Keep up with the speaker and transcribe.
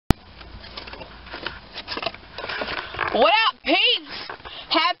What up, peeps?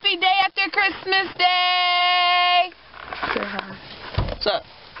 Happy day after Christmas Day. Say hi. What's up?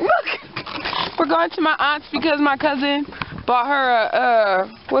 Look, we're going to my aunt's because my cousin bought her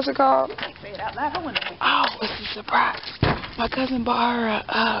a, what's it called? Say it out loud. Oh, it's a surprise. My cousin bought her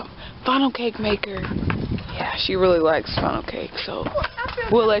a funnel cake maker. Yeah, she really likes funnel cake, so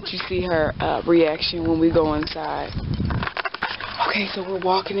we'll let you see her reaction when we go inside. Okay, so we're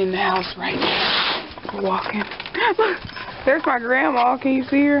walking in the house right now. We're walking. Look, there's my grandma. Can you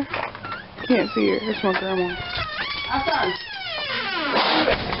see her? Can't see her. There's my grandma.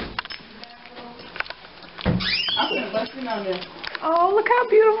 Oh, look how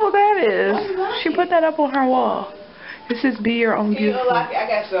beautiful that is. She put that up on her wall. This is Be Your Own Beautiful. I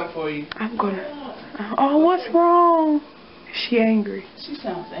got something for you. I'm gonna. Oh, what's wrong? Is she angry? She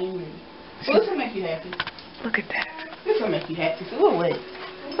sounds angry. Well, this will make you happy. Look at that. This will make you happy. So we'll wait.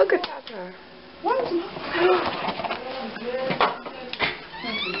 Look at that.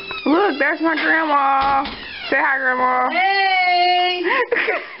 Look, there's my grandma. Say hi, grandma. Hey!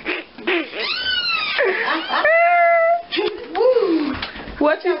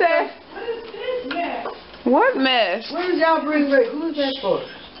 What you say? What mess? What did y'all bring back? Who's that for?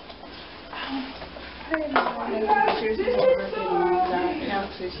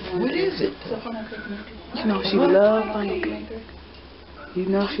 What is it? You know she loves funnel cake. You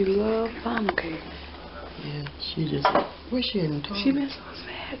know she loves funnel cake. Yeah, she just... Where's she in the toilet? She been so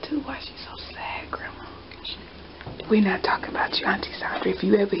sad too. Why she so sad, Grandma? We not talking about you, Auntie Sandra. If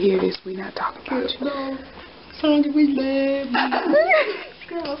you ever hear this, we not talking about you. No, Sandra, we love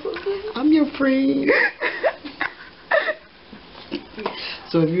you. I'm your friend.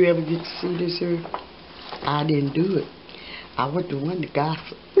 So if you ever get to see this here, I didn't do it. I was the one to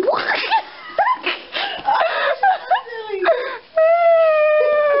gossip.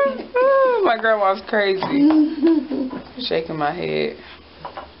 My grandma's crazy. Shaking my head.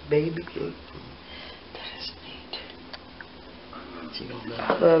 Baby cake. That is neat. She gonna love I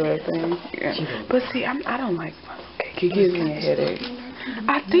love that thing. Yeah. But see, I don't like funnel cake. It gives me a headache.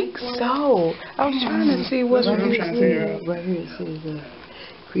 I think so. I was trying to see what it is. Right here it says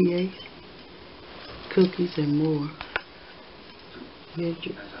create cookies and more.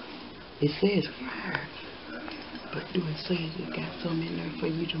 It says fried, but do it say it got some in there for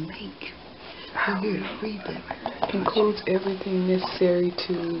you to make? So here, read that. Includes everything necessary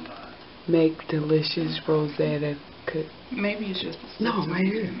to make delicious Rosetta cook. Maybe it's just no, right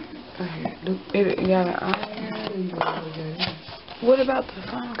here. Right here. Look, it got an iron. What about the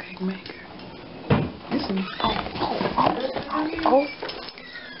funnel cake maker? Listen.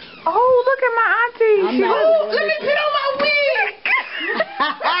 Oh, look at my auntie. Let me put on my wig.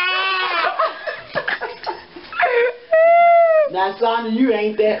 Now, Sonya, you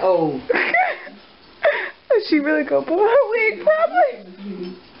ain't that old. She really gonna put on her wig, probably.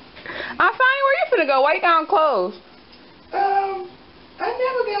 I'm fine. Where you finna go? Why you got on clothes? I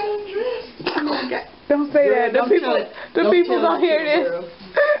never got undressed. Don't say that. The people don't hear this.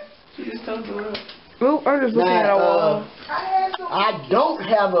 She just told the world. Oop, I'm just looking at a wall. I don't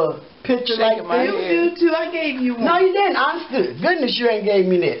have a picture like my this. head. You too. I gave you one. No, you didn't. Honestly, goodness, you ain't gave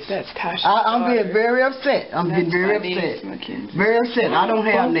me this. That's Tasha's I'm being very upset. I'm getting very upset. Very upset. I don't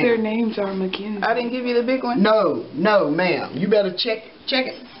have both names. their names are Mackenzie. I didn't give you the big one? No, ma'am. You better check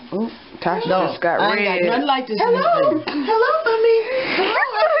it. Ooh, Tasha just got red. I ain't got nothing like this. Hello, mommy. Hello,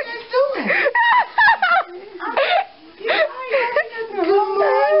 how are you doing?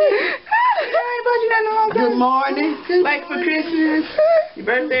 Good morning. Like for Christmas, your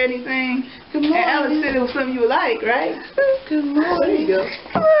birthday, anything. Good morning. And Alex said it was something you would like, right? Good morning. There you go.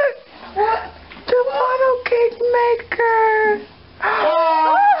 What? The funnel cake maker.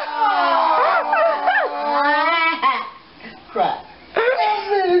 Cry.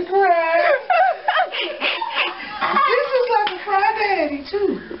 I'm cry. This is like a Friday Daddy too.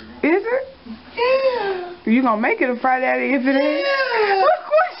 Is it? Yeah. You gonna make it a Friday Daddy if it is? Yeah.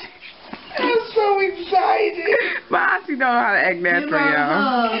 I'm so excited. My auntie don't know how to act natural,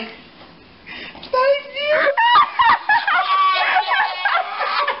 y'all. Thank you.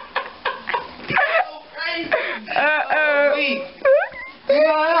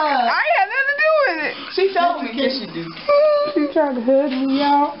 I ain't had nothing to do with it. She told me. Yes, she do. She tried to hug me,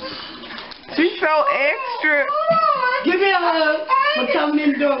 y'all. She's so extra. Give me a hug for coming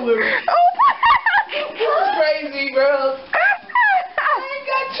in the door with her. This is crazy, bro. I ain't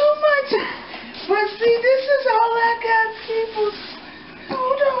got too much. But see, this is all I got, people.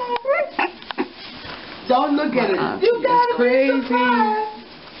 Hold on. Don't look at it. You got it. Crazy.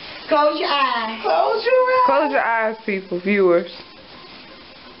 Close your eyes. Close your eyes. Close your eyes, people, viewers.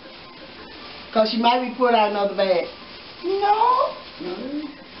 Because she might be put out another bag. No.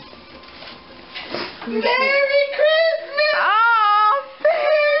 Merry Christmas. Oh,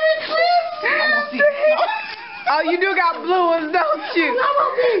 Merry Christmas. oh, you do got blue ones, don't you?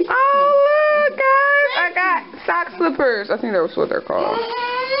 Oh, look, guys. I got sock slippers. I think that's what they're called.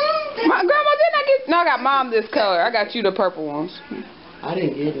 My grandma, didn't I get... No, I got mom this color. I got you the purple ones. I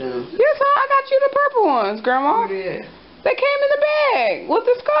didn't get none. Yes, I got you the purple ones, grandma. Who did? They came in the bag with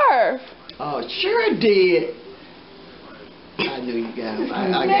the scarf. Oh, sure did. I knew you got them.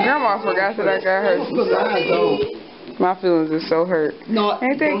 Grandma forgot that I got her some socks. My feelings are so hurt. No,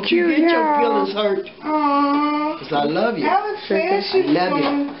 ain't that don't cute, you get your y'all? feelings hurt. Aww. Because I love you. Alex said she was love you.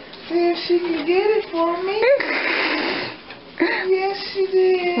 going to see if she could get it for me. Yes, she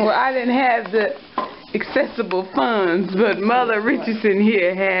did. Well, I didn't have the accessible funds, but Mother Richardson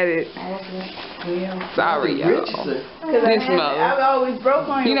here had it. Sorry, y'all. Richardson. This Mother. I've always broke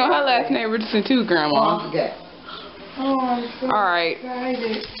on You know her last name Richardson too, Grandma. Okay. Oh, I'm so Alright.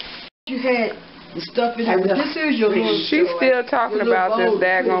 excited. You had the stuff in there. This is your little... She's still talking about this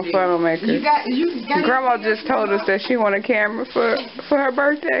daggone funnel maker. You got Grandma just told us that she wanted a camera for her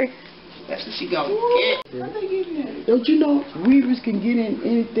birthday. That's what she gonna get. Don't you know weavers can get in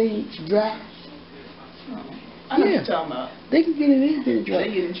anything dry? I know what you're talking about. They can get in anything dry.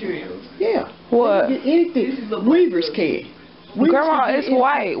 They get in Cheerios. Yeah. What? They can get anything. Weavers can. Weavers Grandma, can get it's anything.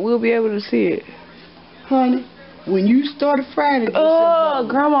 white. We'll be able to see it. Honey, when you started Friday, Oh,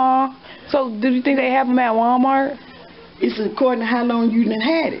 Grandma. So, do you think they have them at Walmart? it's according to how long you done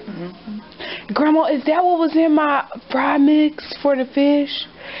had it. Grandma, is that what was in my fry mix for the fish?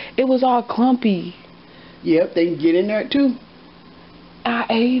 It was all clumpy. Yep, they can get in there too. I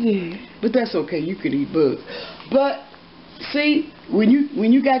ate it. But that's okay. You could eat bugs. But see, when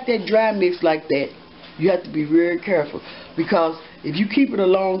you got that dry mix like that, you have to be very careful, because if you keep it a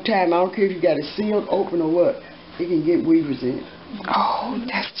long time, I don't care if you got it sealed, open, or what, it can get weavers in it. Oh,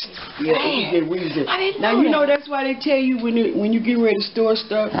 that's Yeah, it can get weavers in. I didn't Now know you know that. that's why they tell you when you get ready to store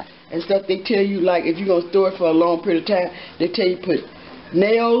stuff and stuff. They tell you, like, if you're gonna store it for a long period of time, they tell you put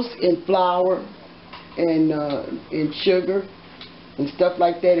nails in flour and sugar and stuff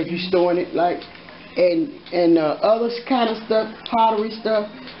like that. If you're storing it, like, and other kind of stuff, pottery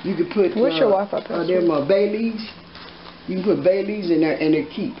stuff, you can put. What's your Wi-Fi password? Them bay leaves. You can put bay leaves in there and they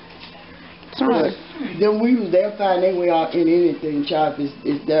keep. Them weavers, they'll find their way out in anything, child,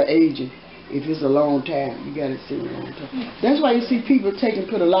 if they're aging. If it's a long time, you gotta sit a long time. That's why you see people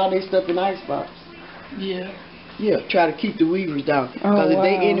put a lot of their stuff in icebox. Yeah. Yeah, try to keep the weavers down. Oh, Because if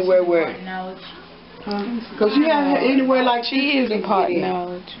they wow. anywhere where, because you have anywhere like She is they a can pot get in.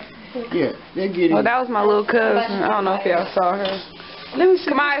 knowledge. Yeah, they get in. Well, that was my little cousin. I don't know if y'all saw her. Let me see.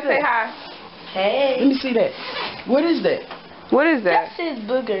 Come on, say hi. Let me see that. What is that? What is that? His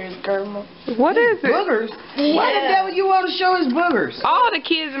boogers, Grandma. What is it? Boogers? Why the devil you want to show us boogers? All the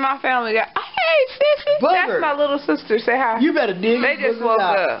kids in my family got, hey, sissy. Booger. That's my little sister. Say hi. You better dig They these just boogers woke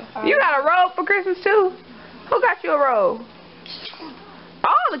out. up. You got a robe for Christmas, too? Who got you a robe?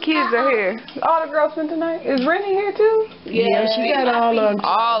 All the kids are here. All the girls spent tonight. Is Rennie here, too? Yeah, she got all of them.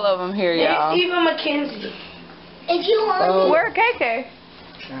 All of them here, y'all. Even Mackenzie. If you want Where KK?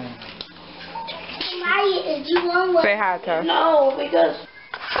 if you want Say hi, Tosh. No, because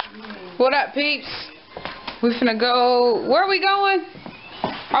What up, peeps? We finna go. Where are we going?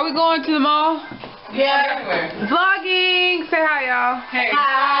 Are we going to the mall? yeah. Vlogging. Say hi, y'all. Hey.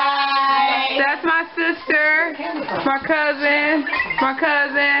 Hi. That's my sister, my cousin,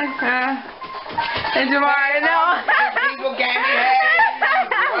 and Jamari. No. People gave me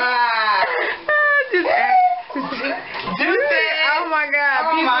head. Wow. Oh my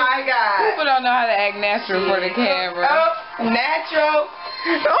God. Oh my God. People don't know how to act natural for the camera. Oh, natural.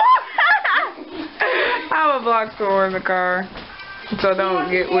 I have a vlog store in the car, so don't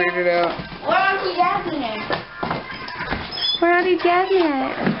get weirded out. Where Auntie Jasmine at? Where Auntie Jasmine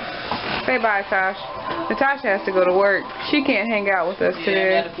at? Say bye, Tosh. Natasha has to go to work. She can't hang out with us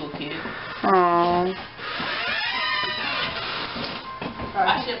today. Medical kid. Aww.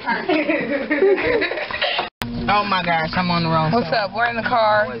 I should turn. Oh my gosh, I'm on the wrong What's side. up? We're in the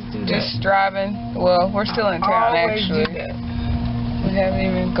car, just driving. Well, we're still in town, Always do actually. that. We haven't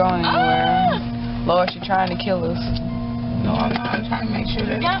even gone anywhere. Lord, she's trying to kill us. No, I'm not. I'm trying to make sure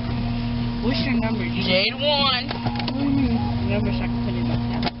that. What's your number? Jade 1. Number so I can put it up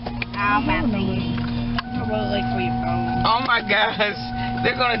there. I'll have to. I wrote like for your phone. Oh my gosh,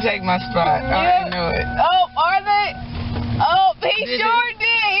 they're gonna take my spot. I already know it. Oh, are they? Oh, he sure did.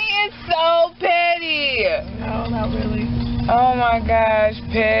 He is so petty. No, not really. Oh my gosh,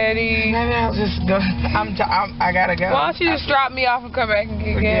 petty. Maybe I'll just go. I gotta go. Why don't you just drop me off and come back and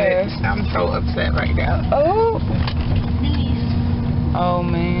get Forget gas? it. I'm so upset right now. Oh. Oh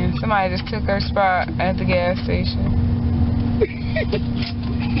man, somebody just took her spot at the gas station.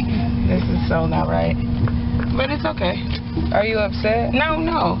 This is so not right. But it's okay. Are you upset? No,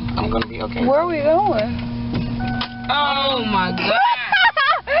 I'm gonna be okay. Where are we going? Oh my God.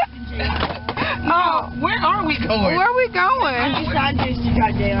 Oh, where are we going? Where are we going? To drop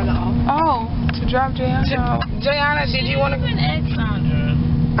Jayana off. Oh, to drop Jayana off. Jayana, did you want to?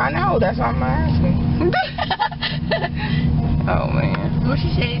 I know, that's why I'm asking. Oh man. What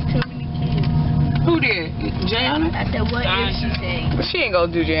she said is too many kids. Who did? Jayana? I said, what is she saying? But she ain't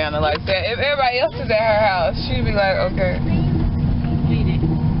gonna do Jayana like that. If everybody else is at her house, she'd be like, okay.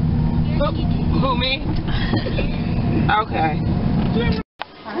 Who, me? Okay.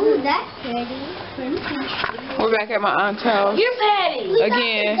 Ooh, that's pretty. We're back at my aunt's house. You're petty.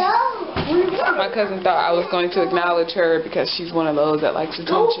 Again. My cousin thought I was going to acknowledge her because she's one of those that likes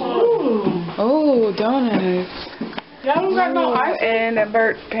attention. Oh, donuts. Y'all don't got no icing? And a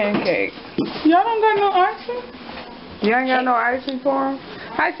burnt pancake. Y'all don't got no icing? You ain't got no icing for him?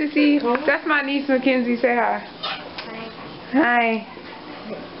 Hi, Sissy. That's my niece, Mackenzie. Say hi. Hi.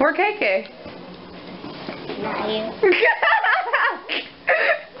 Where KK? Not here.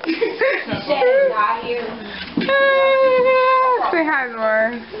 Not here. Say hi,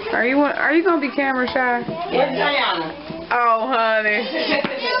 Nora. Are you gonna be camera shy? Where's Jayana? Oh, honey.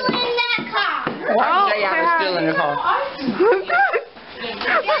 Still in that car. Oh, Jayana's still in the car.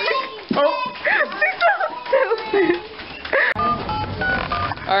 Oh, she's so stupid.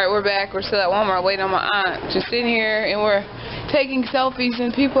 Alright, we're back. We're still at Walmart waiting on my aunt. Just sitting here and we're taking selfies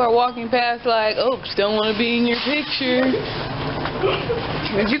and people are walking past like, oh, just don't want to be in your picture.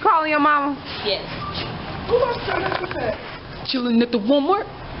 Did you call your mama? Yes. Chilling at the Walmart?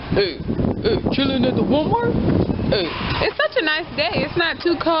 Hey, chilling at the Walmart? Hey. It's such a nice day. It's not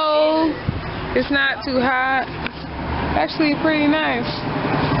too cold. It's not too hot. Actually pretty nice.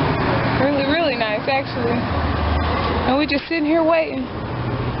 Really, really nice, actually. And we're just sitting here waiting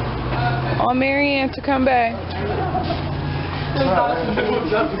on Marianne to come back.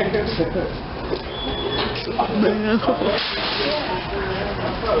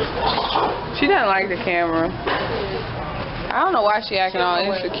 She doesn't like the camera. I don't know why she acting all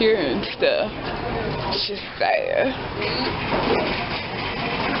insecure and stuff. It's just sad.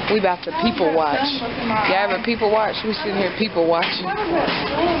 We about to people watch. You ever people watch? We sitting here people watching.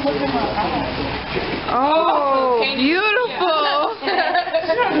 Oh, beautiful.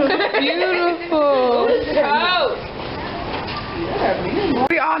 Beautiful.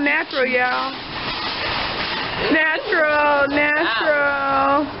 We all natural, y'all. Natural,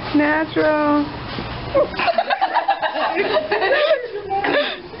 natural, natural.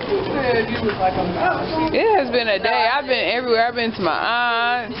 It has been a day. I've been everywhere. I've been to my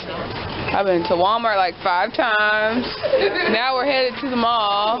aunt's. I've been to Walmart like 5 times. Now we're headed to the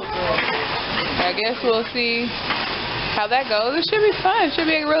mall. I guess we'll see how that goes. It should be fun. It should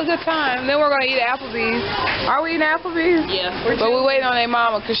be a real good time. Then we're going to eat at Applebee's. Are we eating Applebee's? Yeah. But we're waiting on their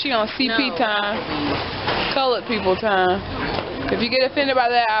mama because she on CP time. Colored people time. If you get offended by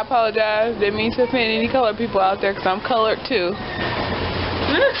that, I apologize. Didn't mean to offend any colored people out there because I'm colored too.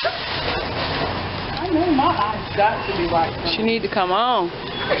 I know my eyes got to be right. She need to come on.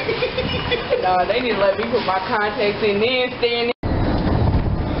 No, they need to let me put my contacts in there and stand in.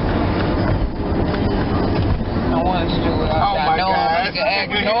 I wanted to do it. Oh my God. I can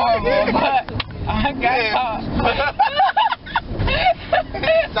act normal, but I got caught.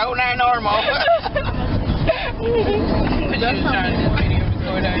 So not normal.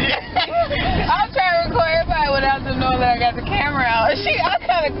 I'm trying to record everybody without them knowing that I got the camera out. I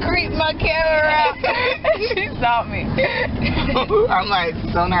kind of creeped my camera out. She saw me. I'm like,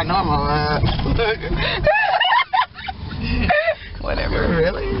 so not normal. Whatever.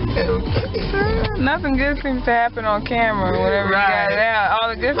 Really? Nothing good seems to happen on camera whenever you got it out. All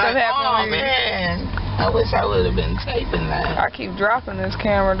the good stuff happens oh, when you... Man. I wish I would have been taping that. I keep dropping this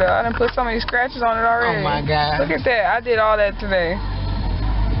camera though. I done put so many scratches on it already. Oh my God. Look at that. I did all that today.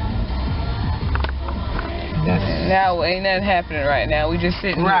 Now ain't nothing happening right now. We just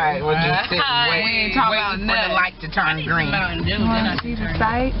sitting Right, here. we're just sitting waiting. We ain't talking about waiting for the nothing. light to turn green. You want to see the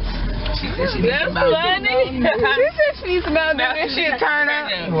sights? She said she needs That's some funny. She said she needs some Mountain Dew. That shit turn up.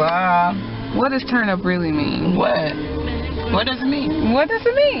 Wow. What does turn up really mean? What? What does it mean? What does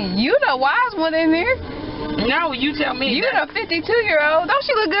it mean? You the wise one in there. No, you tell me. You the 52-year-old. Don't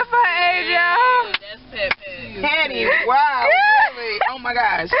she look good for her age, y'all? That's Patty. Wow. Really? Oh my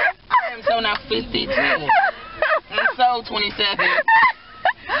gosh. I am so now 52. I'm so 27.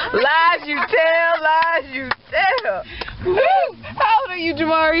 Lies you tell, lies you tell. How old are you,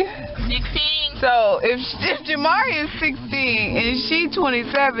 Jamari? 16. So if Jamari is 16 and she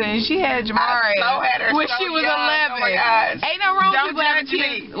 27 and she had Jamari when she was 11, ain't no wrong with people having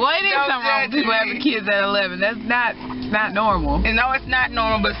kids. Well, it is something wrong with people having kids at 11. That's not normal. And no, it's not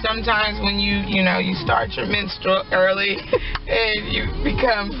normal, but sometimes when you start your menstrual early and you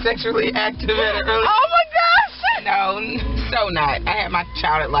become sexually active at an early. Oh my gosh! No, so not. I had my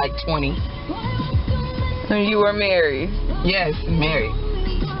child at like 20. And you were married? Yes, married.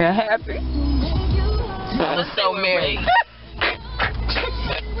 You're happy? I was so married.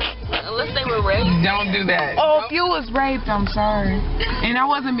 Unless they were raped. Don't do that. Oh, if you was raped, I'm sorry. And I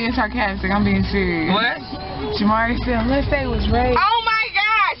wasn't being sarcastic. I'm being serious. What? Jamari said, unless they was raped. Oh my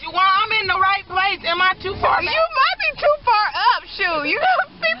gosh! Well, I'm in the right place. Am I too far back? You might be too far up. Shoot, you know,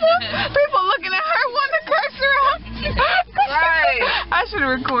 people looking at her want to curse her out. Right. I should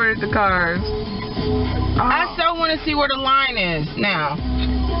have recorded the cars. I so want to see where the line is now.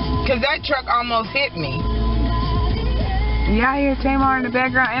 Because that truck almost hit me. Yeah, I hear Tamar in the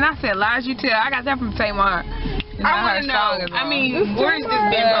background. And I said, lies you tell. I got that from Tamar. I want to know. I mean, where is this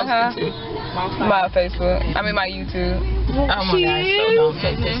been posted to? My Facebook. I mean, my YouTube. Oh my gosh, so don't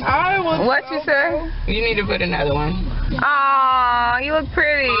take this. What you say? You need to put another one. Aw, you look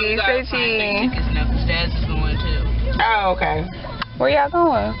pretty. Say cheese. Oh, okay. Where y'all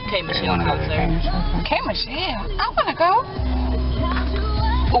going? Okay, Michelle, go there. Okay, Michelle. I want to go.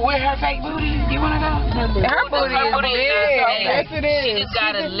 With her fake booty? You want to go? Her booty is big. Yes, it is. She just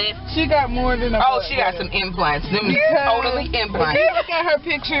got a lift. She got more than a. Oh, she got some implants. Them totally implants. If you look at her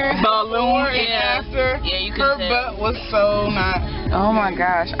pictures, before and after, Yeah, you can her tell. butt was so not. Oh my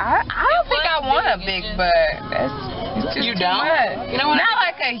gosh. I don't think I want a big butt. It's just You too don't? much. You don't want Not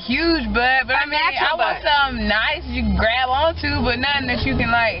like a huge butt, but I mean, I want something nice you can grab onto, but nothing that you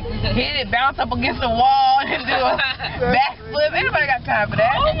can like hit it, bounce up against the wall, and do a backflip. Anybody got time for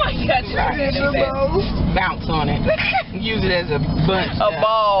that? Oh my God, Bounce on it. Use it as a bunch. A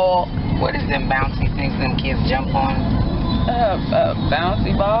ball. What is them bouncy things them kids jump on? A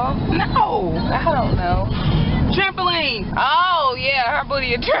bouncy ball? No. I don't know. Trampoline. Oh yeah, her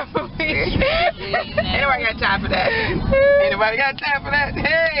booty a trampoline. Anybody got time for that? Anybody got time for that?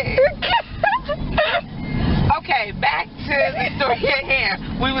 Hey. Okay, back to the story at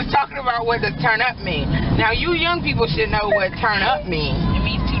hand. We was talking about what does turn up mean. Now you young people should know what turn up means. It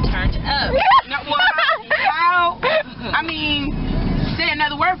means to turn up. No, well, how? I mean, say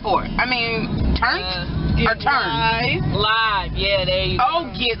another word for it. I mean, turn or turn. Live, yeah, there you go. Oh,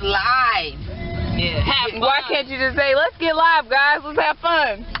 get live. Yeah. Have fun. Why can't you just say, let's get live, guys, let's have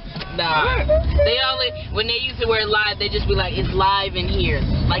fun? Nah. They only, when they use the word live, they just be like, it's live in here.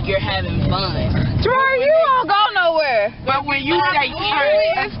 Like you're having fun. Troy, you won't go nowhere. But when you say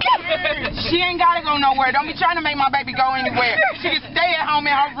turn, she ain't gotta go nowhere. Don't be trying to make my baby go anywhere. She can stay at home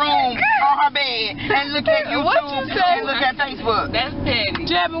in her room, on her bed, and look at YouTube What you say? and look at Facebook. That's petty.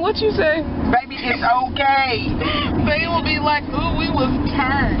 Jasmine, what you say? Baby, it's okay. They will be like, ooh, we was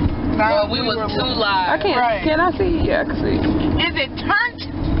turned. Well, we was too I live. can't. Right. Can I see? Yeah, I can see. Is it turned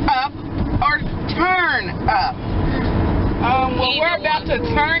up or turn up? Well, we're about to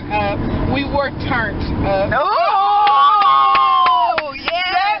turn up. We were turned up. Oh, yeah.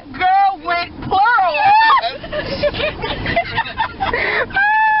 That girl went plural.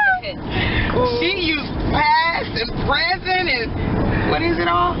 She used past and present and what is it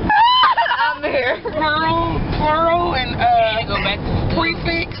all? I'm here. Plural and Go back to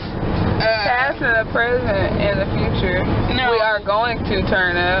prefix. Past and the present and the future. No. We are going to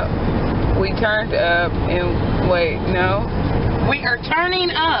turn up. We turned up and wait, no. We are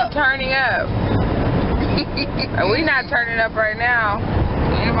turning up. Turning up. We not turning up right now.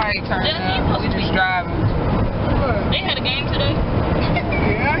 Anybody turning Yeah, up? We just driving. They had a game today.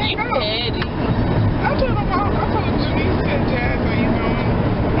 Yeah, I You know. petty. I told Denise and Jazz, are you going?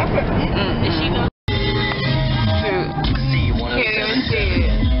 I said, Did she go? Shoot. Can't even see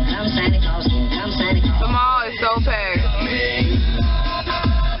it. The mall is so packed.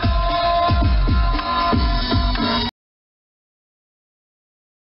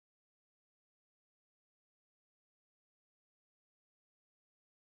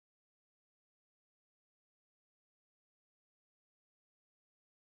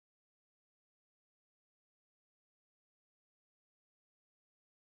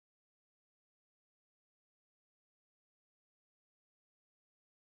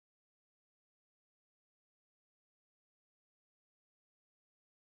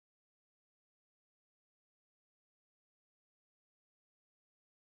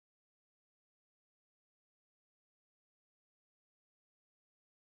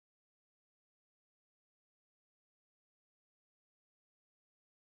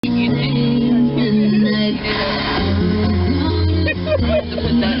 You get it.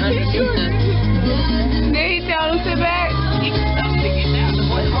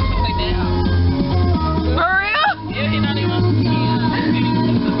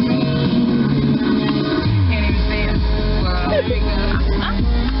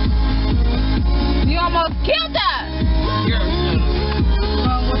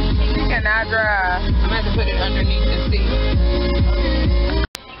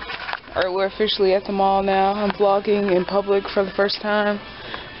 Or we're officially at the mall now. I'm vlogging in public for the first time.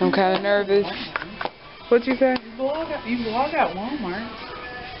 I'm kind of nervous. What'd you say? You vlog at Walmart.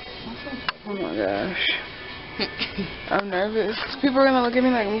 Oh my gosh. I'm nervous. People are gonna look at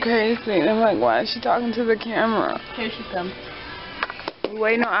me like I'm crazy. And I'm like, why is she talking to the camera? Here she comes. We're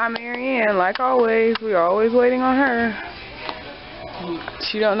waiting on Aunt Marianne, like always. We're always waiting on her.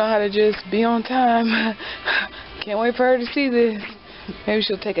 She don't know how to just be on time. Can't wait for her to see this. Maybe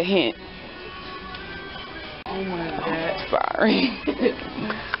she'll take a hint. Oh my god. Sorry.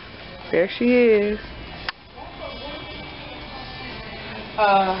 There she is.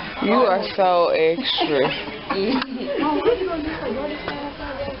 You are so extra.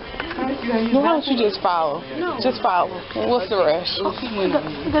 Why don't you just follow? No. Just follow. What's the rush? Okay, I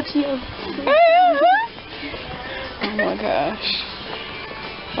got you. Oh my gosh.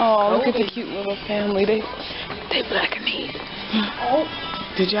 Oh, look at the cute little family. They black and neat. Oh.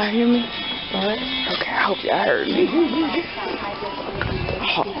 Did y'all hear me? What? Okay, I hope y'all heard me.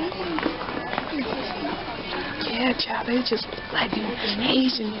 Oh. Yeah, child, they just like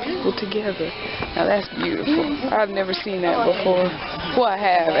Asian people together. Now that's beautiful. I've never seen that before. Well, I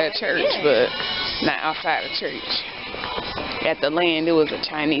have at church, but not outside of church. At the land, there was a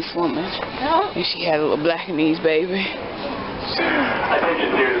Chinese woman, and she had a little Blackanese baby.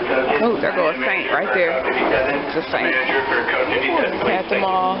 Oh, there goes a saint right there. It's a saint. At the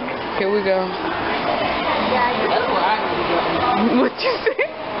mall. Here we go. What you say?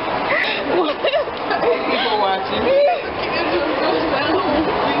 What? People watching.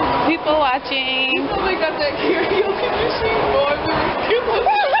 People watching. They got that karaoke machine going.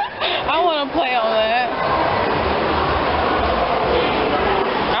 I want to play on that.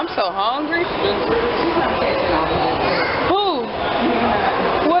 I'm so hungry. Who?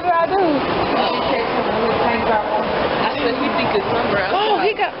 What did I do? I said he think it's somewhere else. Oh,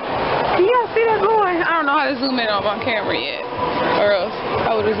 he got. Do y'all see that boy? I don't know how to zoom in on my camera yet, or else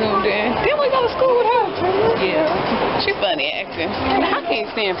I would have zoomed in. Didn't we go to school with her? Yeah. She funny acting. I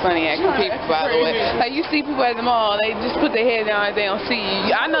can't stand funny acting people, by the way. Like, you see people at the mall, they just put their head down and they don't see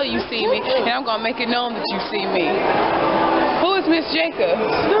you. I know you see me, and I'm gonna make it known that you see me. Who is Miss Jacobs?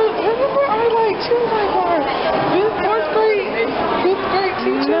 Remember she was like our fifth grade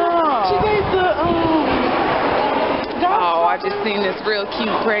teacher? No. She gave the Oh, I just seen this real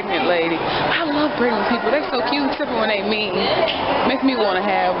cute pregnant lady. I love pregnant people. They're so cute, except for when they mean. Make me want to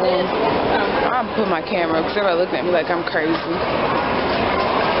have one. I'll put my camera up because everybody looking at me like I'm crazy.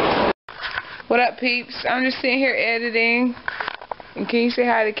 What up, peeps? I'm just sitting here editing. And can you say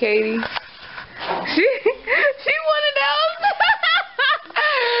hi to Katie? She one of those.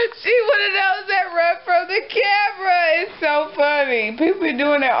 She one of those that run from the camera. It's so funny. People be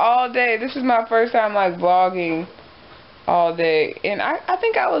doing that all day. This is my first time like vlogging all day, and I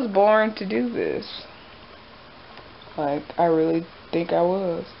think I was born to do this. Like, I really think I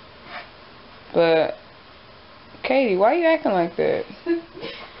was. But Katie, why you acting like that?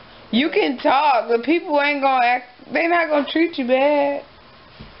 You can talk, but people ain't gonna act. They not gonna treat you bad.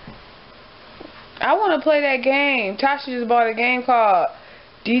 I want to play that game. Tasha just bought a game called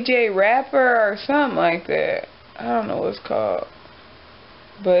DJ Rapper or something like that. I don't know what it's called,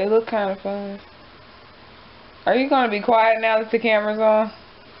 but it looked kind of fun. Are you going to be quiet now that the camera's on?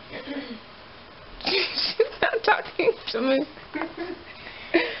 She's not talking to me.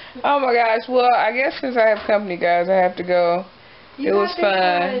 Oh my gosh. Well, I guess since I have company, guys, I have to go. It was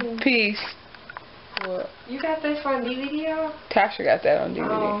fun. Peace. What? You got this on DVD? Tasha got that on DVD.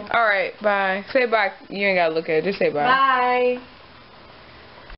 Oh. Alright, bye. Say bye. You ain't got to look at it. Just say bye. Bye.